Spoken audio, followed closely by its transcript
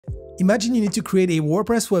Imagine you need to create a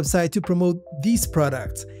WordPress website to promote this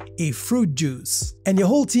product, a fruit juice, and your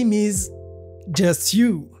whole team is just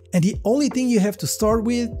you. And the only thing you have to start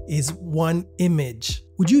with is one image.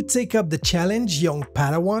 Would you take up the challenge, young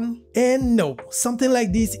Padawan? And no, something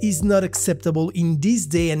like this is not acceptable in this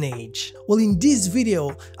day and age. Well, in this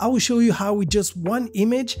video, I will show you how with just one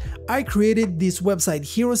image, I created this website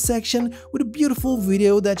hero section with a beautiful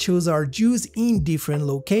video that shows our juice in different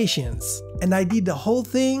locations. And I did the whole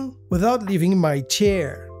thing without leaving my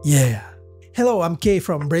chair. Yeah. Hello, I'm Kay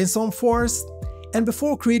from Brainstorm Force. And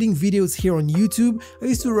before creating videos here on YouTube, I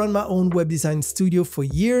used to run my own web design studio for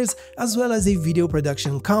years, as well as a video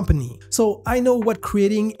production company. So I know what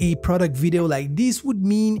creating a product video like this would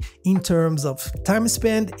mean in terms of time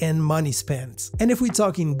spent and money spent. And if we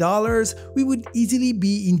talk in dollars, we would easily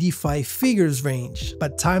be in the 5 figures range.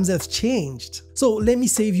 But times have changed. So let me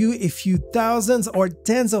save you a few thousands or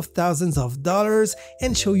tens of thousands of dollars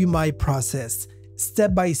and show you my process,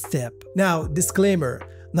 step by step. Now, disclaimer.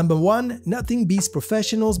 Number 1, nothing beats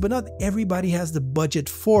professionals, but not everybody has the budget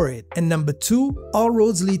for it. And number 2, all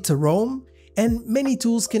roads lead to Rome, and many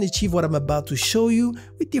tools can achieve what I'm about to show you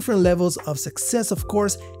with different levels of success, of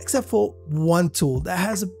course, except for one tool that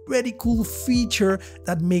has a pretty cool feature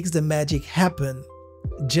that makes the magic happen.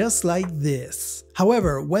 Just like this.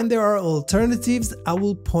 However, when there are alternatives, I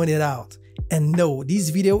will point it out. And no,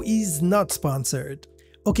 this video is not sponsored.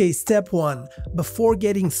 Okay, step 1. Before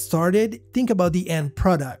getting started, think about the end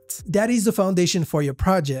product. That is the foundation for your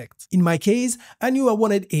project. In my case, I knew I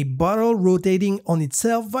wanted a bottle rotating on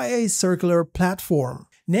itself via a circular platform.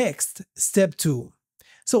 Next, step 2.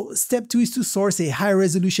 So step 2 is to source a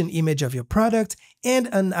high-resolution image of your product and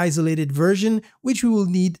an isolated version, which we will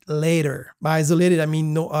need later. By isolated, I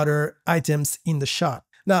mean no other items in the shot.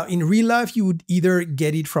 Now, in real life, you would either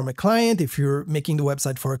get it from a client if you're making the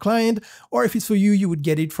website for a client, or if it's for you, you would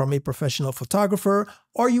get it from a professional photographer,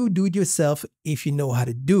 or you would do it yourself if you know how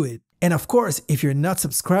to do it. And of course, if you're not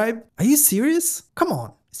subscribed, are you serious? Come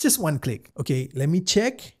on, it's just one click. Okay, let me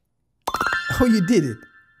check. Oh, you did it.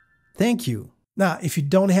 Thank you. Now, if you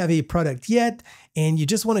don't have a product yet and you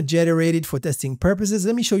just want to generate it for testing purposes,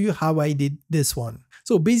 let me show you how I did this one.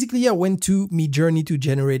 So basically, I went to Midjourney to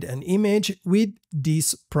generate an image with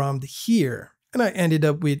this prompt here, and I ended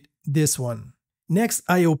up with this one. Next,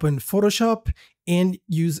 I opened Photoshop and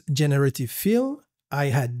used generative fill. I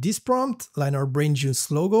had this prompt, line our brain juice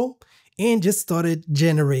logo, and just started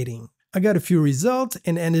generating. I got a few results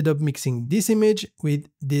and ended up mixing this image with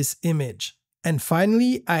this image. And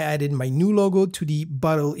finally, I added my new logo to the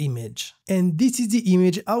bottle image. And this is the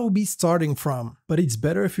image I will be starting from. But it's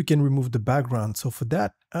better if you can remove the background. So for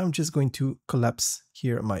that, I'm just going to collapse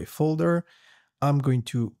here my folder. I'm going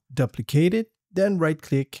to duplicate it, then right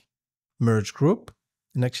click, merge group.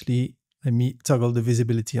 And actually, let me toggle the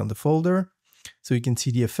visibility on the folder so you can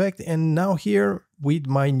see the effect. And now here with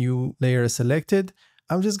my new layer selected,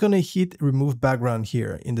 I'm just going to hit remove background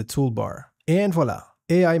here in the toolbar. And voila,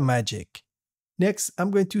 AI magic. Next, I'm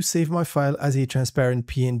going to save my file as a transparent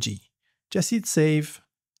PNG. Just hit save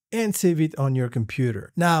and save it on your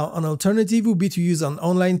computer. Now, an alternative would be to use an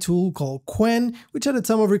online tool called Qwen, which at the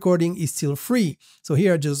time of recording is still free. So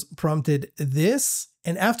here I just prompted this,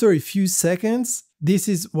 and after a few seconds, this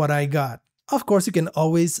is what I got. Of course, you can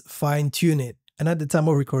always fine-tune it. And at the time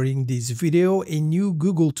of recording this video, a new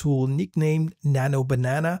Google tool nicknamed Nano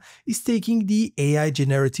Banana is taking the AI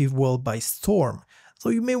generative world by storm. So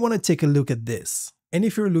you may want to take a look at this. And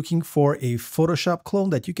if you're looking for a Photoshop clone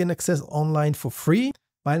that you can access online for free,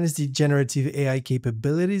 minus the generative AI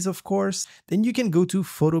capabilities, of course, then you can go to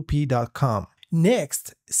photopea.com.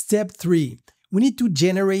 Next, step 3. We need to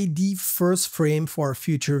generate the first frame for a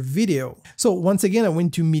future video. So once again, I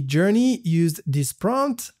went to Midjourney, used this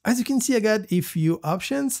prompt. As you can see, I got a few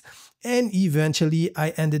options, and eventually I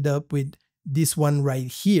ended up with this one right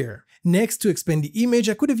here. Next, to expand the image,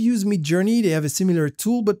 I could have used Midjourney. They have a similar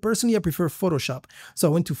tool, but personally, I prefer Photoshop. So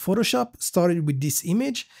I went to Photoshop, started with this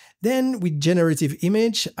image. Then with generative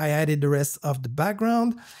image, I added the rest of the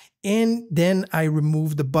background. And then I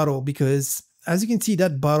removed the bottle because as you can see,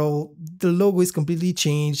 that bottle, the logo is completely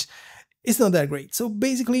changed. It's not that great. So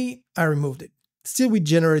basically, I removed it. Still with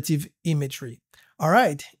generative imagery. All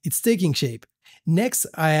right, it's taking shape. Next,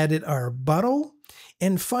 I added our bottle.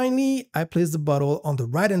 And finally, I place the bottle on the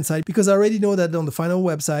right hand side because I already know that on the final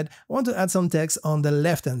website, I want to add some text on the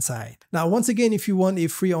left hand side. Now, once again, if you want a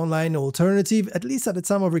free online alternative, at least at the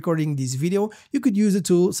time of recording this video, you could use a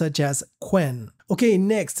tool such as Qwen. Okay,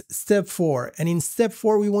 next, step 4. And in step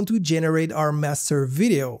 4, we want to generate our master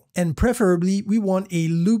video. And preferably, we want a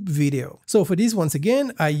loop video. So for this, once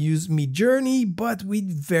again, I used Midjourney, but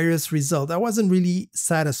with various results. I wasn't really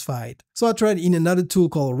satisfied. So I tried in another tool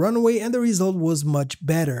called Runway, and the result was much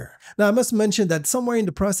better. Now, I must mention that somewhere in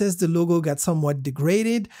the process, the logo got somewhat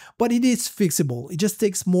degraded, but it is fixable. It just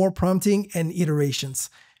takes more prompting and iterations.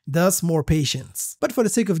 Thus more patience. But for the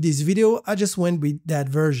sake of this video, I just went with that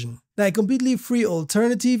version. Now, a completely free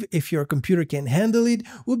alternative, if your computer can handle it,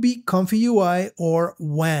 would be Comfy UI or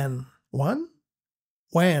WAN. WAN.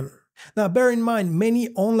 Now, bear in mind, many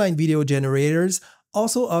online video generators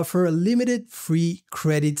also offer limited free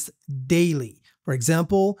credits daily. For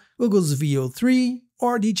example, Google's Veo 3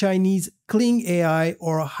 or the Chinese Kling AI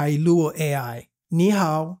or Hailuo AI. Ni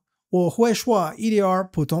hao, 我会说一点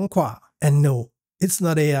普通话. And no, it's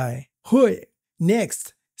not AI. Hui.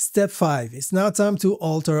 Next, step 5. It's now time to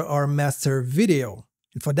alter our master video.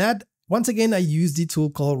 And for that, once again, I use the tool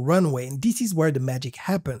called Runway, and this is where the magic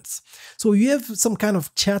happens. So you have some kind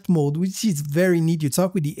of chat mode, which is very neat. You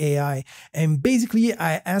talk with the AI, and basically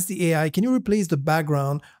I ask the AI, can you replace the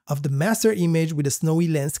background of the master image with a snowy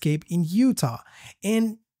landscape in Utah?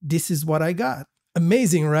 And this is what I got.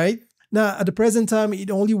 Amazing, right? Now, at the present time,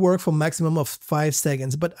 it only works for a maximum of 5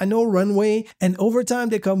 seconds, but I know Runway, and over time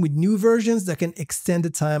they come with new versions that can extend the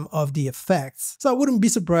time of the effects. So I wouldn't be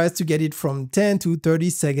surprised to get it from 10 to 30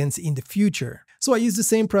 seconds in the future. So I use the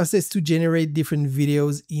same process to generate different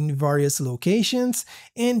videos in various locations,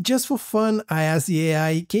 and just for fun, I asked the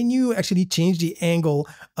AI, can you actually change the angle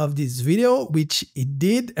of this video, which it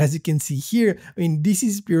did, as you can see here. I mean, this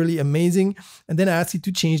is purely amazing. And then I asked it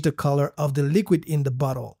to change the color of the liquid in the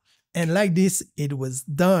bottle. And like this, it was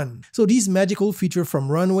done. So this magical feature from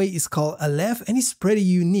Runway is called Aleph, and it's pretty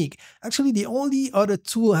unique. Actually, the only other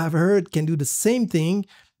tool I've heard can do the same thing,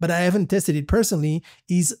 but I haven't tested it personally,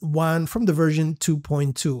 is one from the version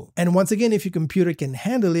 2.2. And once again, if your computer can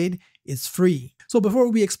handle it, it's free. So before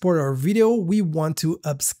we export our video, we want to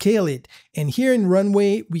upscale it. And here in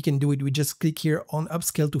Runway, we can do it. We just click here on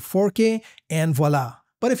upscale to 4K and voila.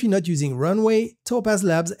 But if you're not using Runway, Topaz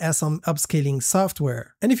Labs has some upscaling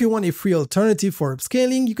software. And if you want a free alternative for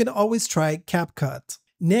upscaling, you can always try CapCut.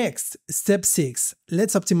 Next, step 6,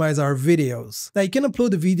 let's optimize our videos. Now you can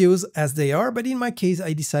upload the videos as they are, but in my case,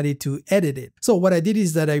 I decided to edit it. So what I did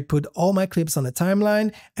is that I put all my clips on a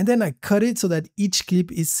timeline and then I cut it so that each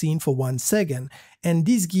clip is seen for 1 second. And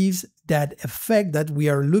this gives that effect that we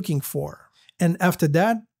are looking for. And after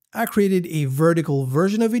that, I created a vertical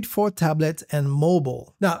version of it for tablet and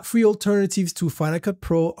mobile. Now, free alternatives to Final Cut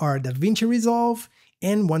Pro are DaVinci Resolve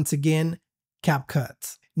and once again,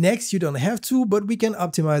 CapCut. Next, you don't have to, but we can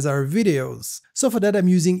optimize our videos. So for that, I'm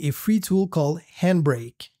using a free tool called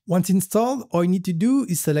Handbrake. Once installed, all you need to do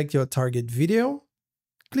is select your target video,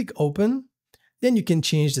 click open, then you can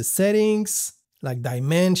change the settings like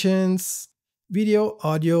dimensions, video,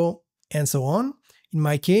 audio, and so on. In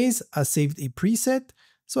my case, I saved a preset.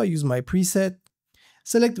 So I use my preset,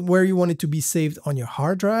 select where you want it to be saved on your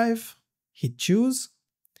hard drive, hit choose,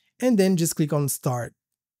 and then just click on start.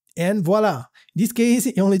 And voila, in this case,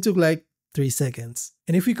 it only took like 3 seconds.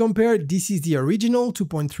 And if we compare, this is the original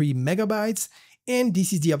 2.3 megabytes, and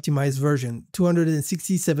this is the optimized version,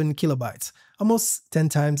 267 kilobytes, almost 10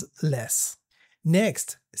 times less.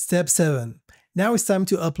 Next, step 7. Now it's time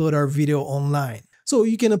to upload our video online. So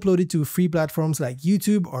you can upload it to free platforms like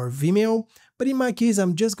YouTube or Vimeo, but in my case,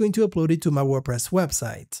 I'm just going to upload it to my WordPress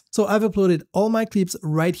website. So I've uploaded all my clips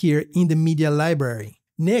right here in the media library.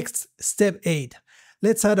 Next, step 8.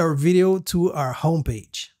 Let's add our video to our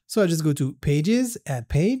homepage. So I just go to Pages, Add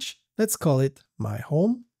Page. Let's call it My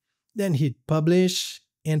Home. Then hit Publish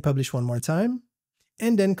and publish one more time.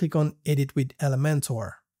 And then click on Edit with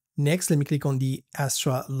Elementor. Next, let me click on the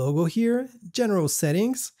Astra logo here, General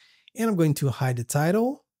Settings, and I'm going to hide the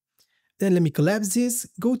title. Then let me collapse this,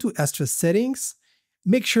 go to Astra Settings,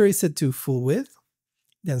 make sure it's set to full width,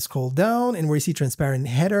 then scroll down and where you see transparent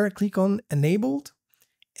header, click on Enabled,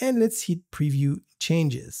 and let's hit Preview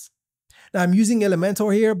Changes. Now I'm using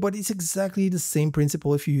Elementor here, but it's exactly the same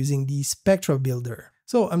principle if you're using the Spectra Builder.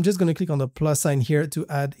 So I'm just going to click on the plus sign here to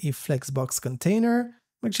add a Flexbox container.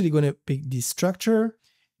 I'm actually going to pick this structure.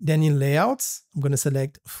 Then in Layouts, I'm going to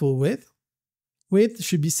select Full Width. Width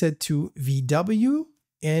should be set to VW,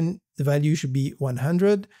 and the value should be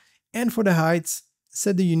 100. And for the height,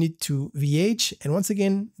 set the unit to VH, and once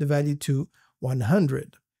again, the value to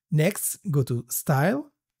 100. Next, go to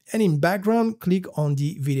Style, and in background, click on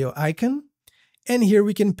the video icon. And here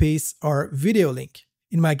we can paste our video link.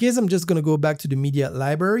 In my case, I'm just going to go back to the media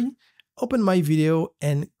library, open my video,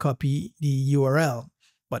 and copy the URL.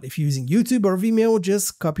 But if you're using YouTube or Vimeo,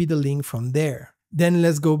 just copy the link from there. Then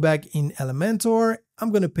let's go back in Elementor.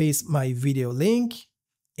 I'm going to paste my video link,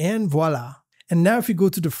 and voila. And now if you go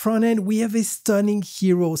to the front end, we have a stunning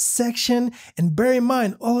hero section. And bear in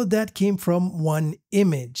mind, all of that came from one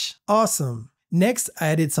image. Awesome. Next, I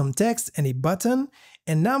added some text and a button.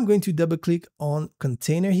 And now I'm going to double click on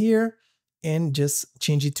container here and just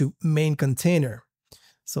change it to main container.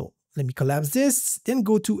 So let me collapse this, then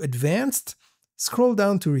go to advanced, scroll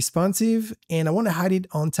down to responsive, and I want to hide it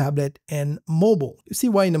on tablet and mobile. You'll see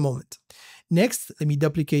why in a moment. Next, let me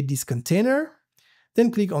duplicate this container, then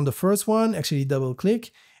click on the first one, actually double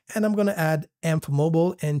click, and I'm going to add M for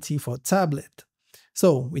mobile and T for tablet.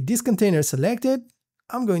 So with this container selected,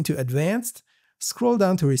 I'm going to advanced, scroll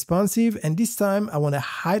down to responsive, and this time I want to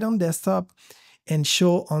hide on desktop and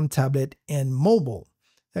show on tablet and mobile.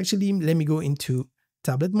 Actually, let me go into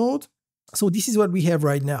tablet mode. So this is what we have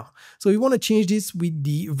right now. So we want to change this with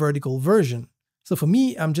the vertical version. So for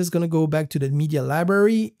me, I'm just going to go back to the media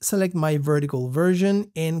library, select my vertical version,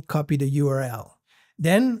 and copy the URL.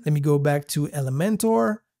 Then let me go back to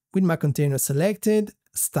Elementor with my container selected,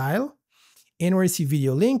 style, and where I see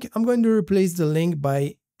video link, I'm going to replace the link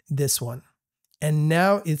by this one. And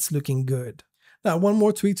now it's looking good. Now, one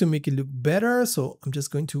more tweak to make it look better. So I'm just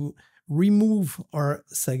going to remove our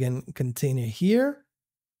second container here.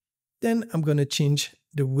 Then I'm going to change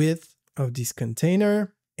the width of this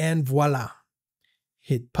container, and voila.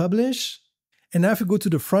 Hit publish. And now if we go to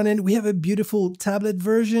the front end, we have a beautiful tablet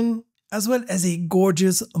version as well as a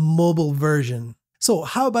gorgeous mobile version. So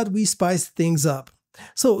how about we spice things up?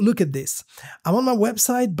 So look at this. I'm on my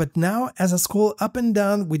website, but now as I scroll up and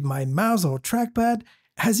down with my mouse or trackpad,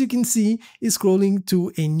 as you can see, it's scrolling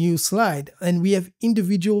to a new slide, and we have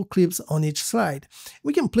individual clips on each slide.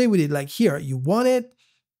 We can play with it like here. You want it?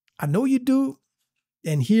 I know you do.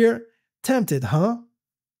 And here, tempted, huh?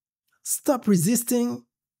 Stop resisting.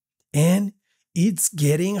 And it's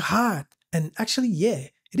getting hot. And actually, yeah,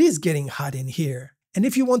 it is getting hot in here. And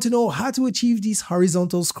if you want to know how to achieve this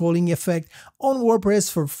horizontal scrolling effect on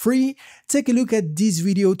WordPress for free, take a look at this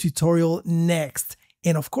video tutorial next.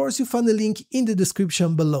 And of course, you find the link in the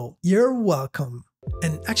description below. You're welcome.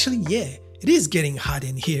 And actually, yeah, it is getting hot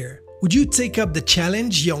in here. Would you take up the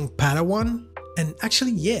challenge, young Padawan? And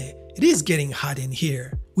actually, yeah, it is getting hot in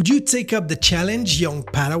here. Would you take up the challenge, young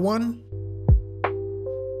Padawan?